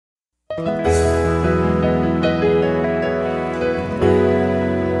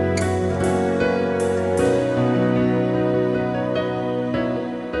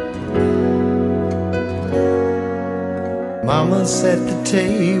Mama set the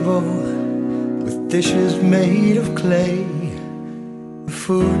table with dishes made of clay. The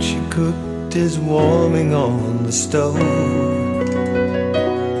food she cooked is warming on the stove.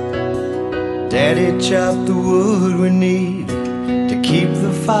 Daddy chopped the wood we need to keep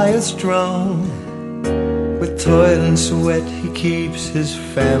the fire strong. With toil and sweat he keeps his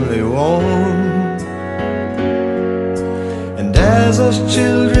family warm. And as us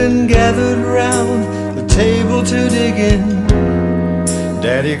children gathered round the table to dig in,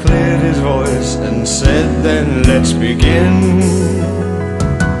 Daddy cleared his voice and said, then let's begin.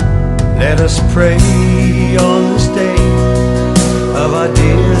 Let us pray on this day of our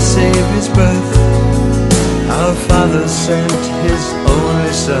dear Savior's birth. Our Father sent His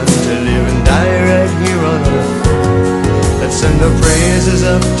only Son to live and die right here on earth. Let's send our praises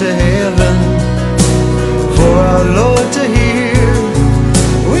up to heaven for our Lord to hear.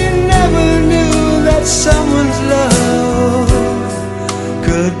 We never knew that someone's love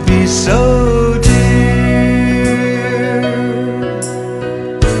could be so dear.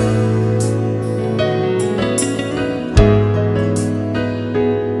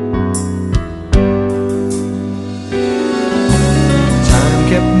 Time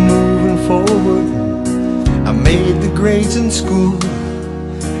kept moving forward. I made the grades in school.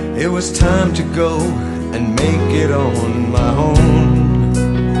 It was time to go and make it on my own.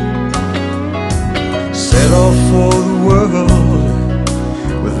 Set off for the world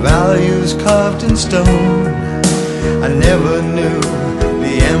with values carved in stone. I never knew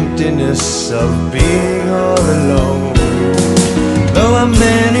the emptiness of being all alone. Though I'm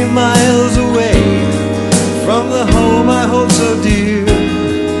many miles away from the home I hold so dear,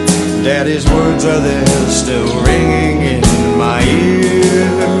 Daddy's words are there still ringing in my ear.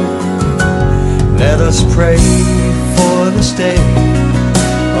 Let us pray for this day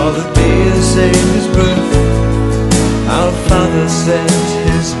of the dear Savior's birth. Our Father sent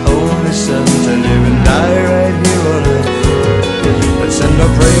His only Son to live and die right here on earth. Let's send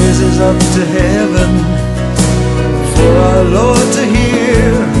our praises up to heaven for our Lord to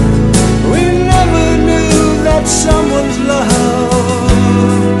hear. We never knew that someone's love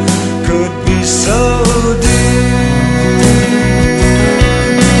could be so dear.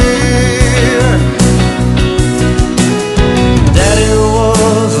 Daddy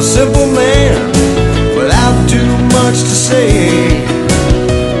was a simple man without too much to say.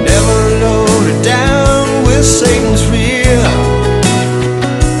 Never loaded down with Satan's fear.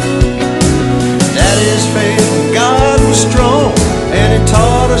 Daddy's faith in God was strong, and He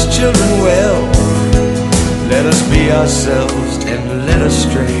taught us children well. Let us be ourselves and let us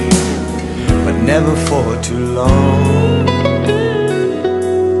stray, but never for too long.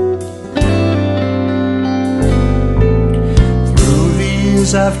 Through the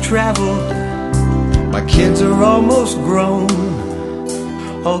years I've traveled, my kids are almost grown,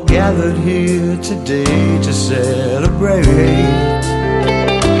 all gathered here today to celebrate.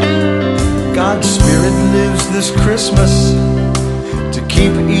 God's Spirit lives this Christmas to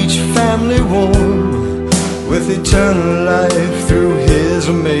keep each family warm with eternal life through His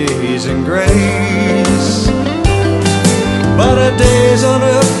amazing grace. But our days on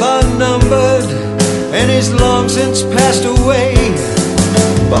earth are numbered, and He's long since passed away.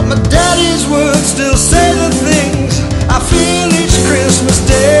 But my daddy's words still say the things I feel each Christmas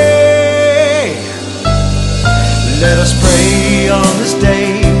day. Let us pray on this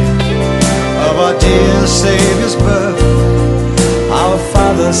day of our dear Savior's birth. Our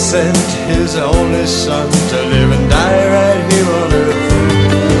Father sent His only Son to live and die right here on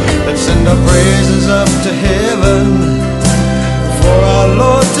earth. Let's send our praises up to heaven for our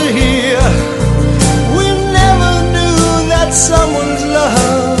Lord to hear. We never knew that someone's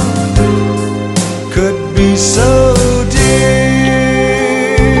love could be so dear.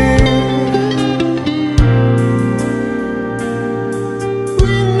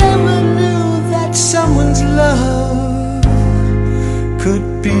 We never knew that someone's love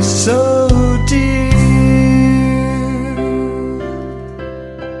could be so dear.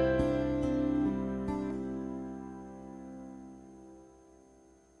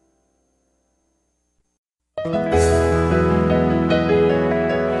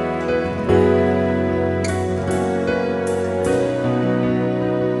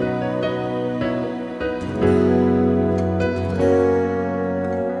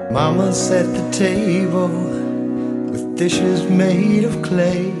 Mama set the table with dishes made of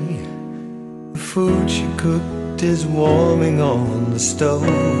clay. The food she cooked is warming on the stove.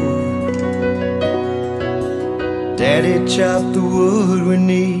 Daddy chopped the wood we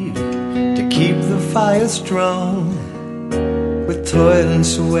need to keep the fire strong. With toil and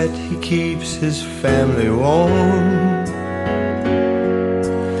sweat he keeps his family warm.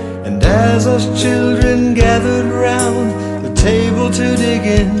 And as us children gathered round the table to dig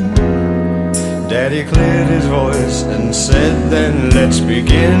in, Daddy cleared his voice and said, then let's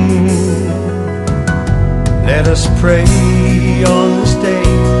begin. Let us pray on this day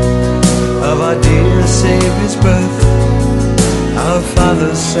of our dear Savior's birth. Our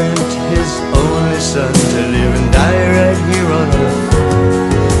Father sent His only Son to live and die right here on earth.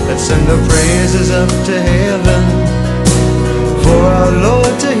 Let's send our praises up to heaven for our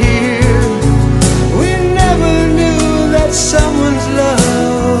Lord to hear. We never knew that someone's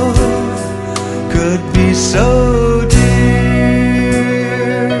love could be so dear.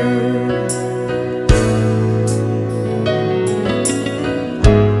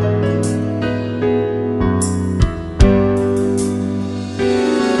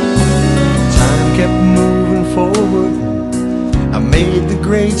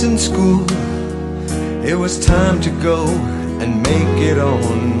 Grades in school, it was time to go and make it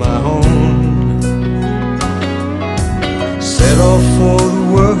on my own. Set off for the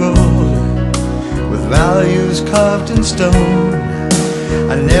world with values carved in stone.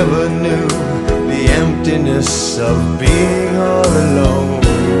 I never knew the emptiness of being all alone.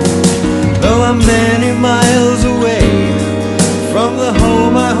 Though I'm many miles away from the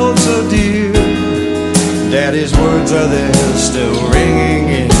home I hold so dear, Daddy's words are there still ringing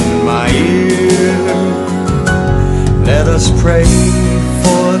in my ear. Let us pray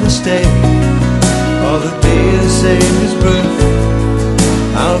for this day, or the dear Savior's birth.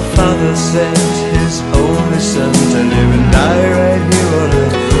 Our Father sent His only Son to live and die right here on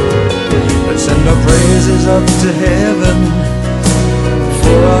earth. Let's send our praises up to heaven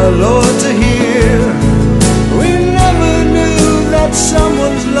for our Lord to hear. We never knew that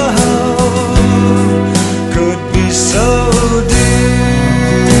someone's love could be so dear.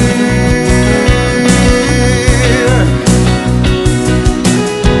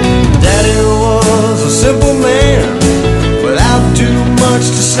 Daddy was a simple man without too much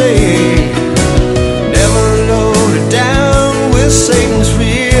to say. Never loaded down with Satan's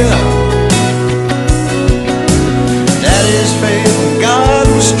fear. Daddy's faith in God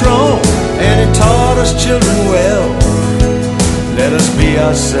was strong, and He taught us children well. Let us be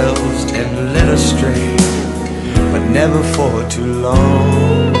ourselves and let us stray, but never for too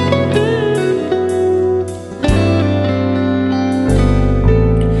long.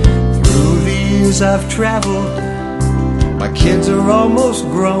 Through the years I've traveled, my kids are almost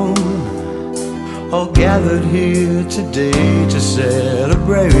grown, all gathered here today to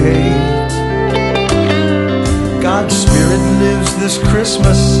celebrate. God's Spirit lives this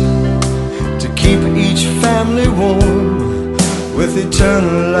Christmas to keep each family warm with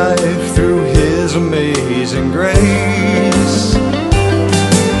eternal life through His amazing grace.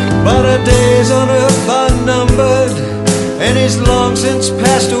 But our days on earth are numbered, and He's long since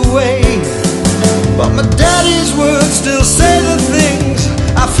passed away. But my daddy's words still say the things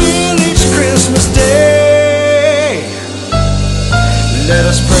I feel each Christmas day. Let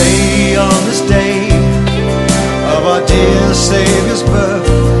us pray on this day of our dear Savior's birth.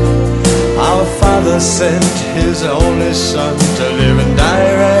 Our Father sent His only Son to live and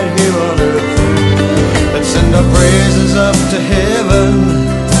die right here on earth. Let's send our praises up to heaven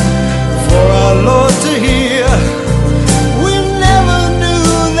for our Lord to hear. We never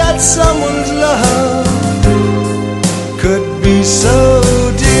knew that someone's love could be so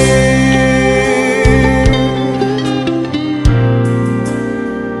dear.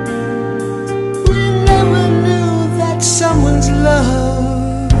 We never knew that someone's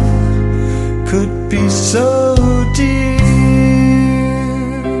love could be so dear.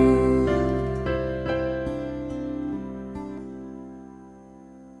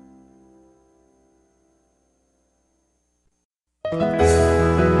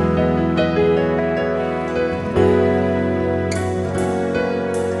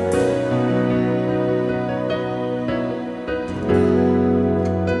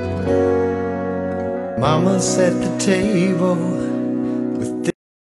 Mama set the table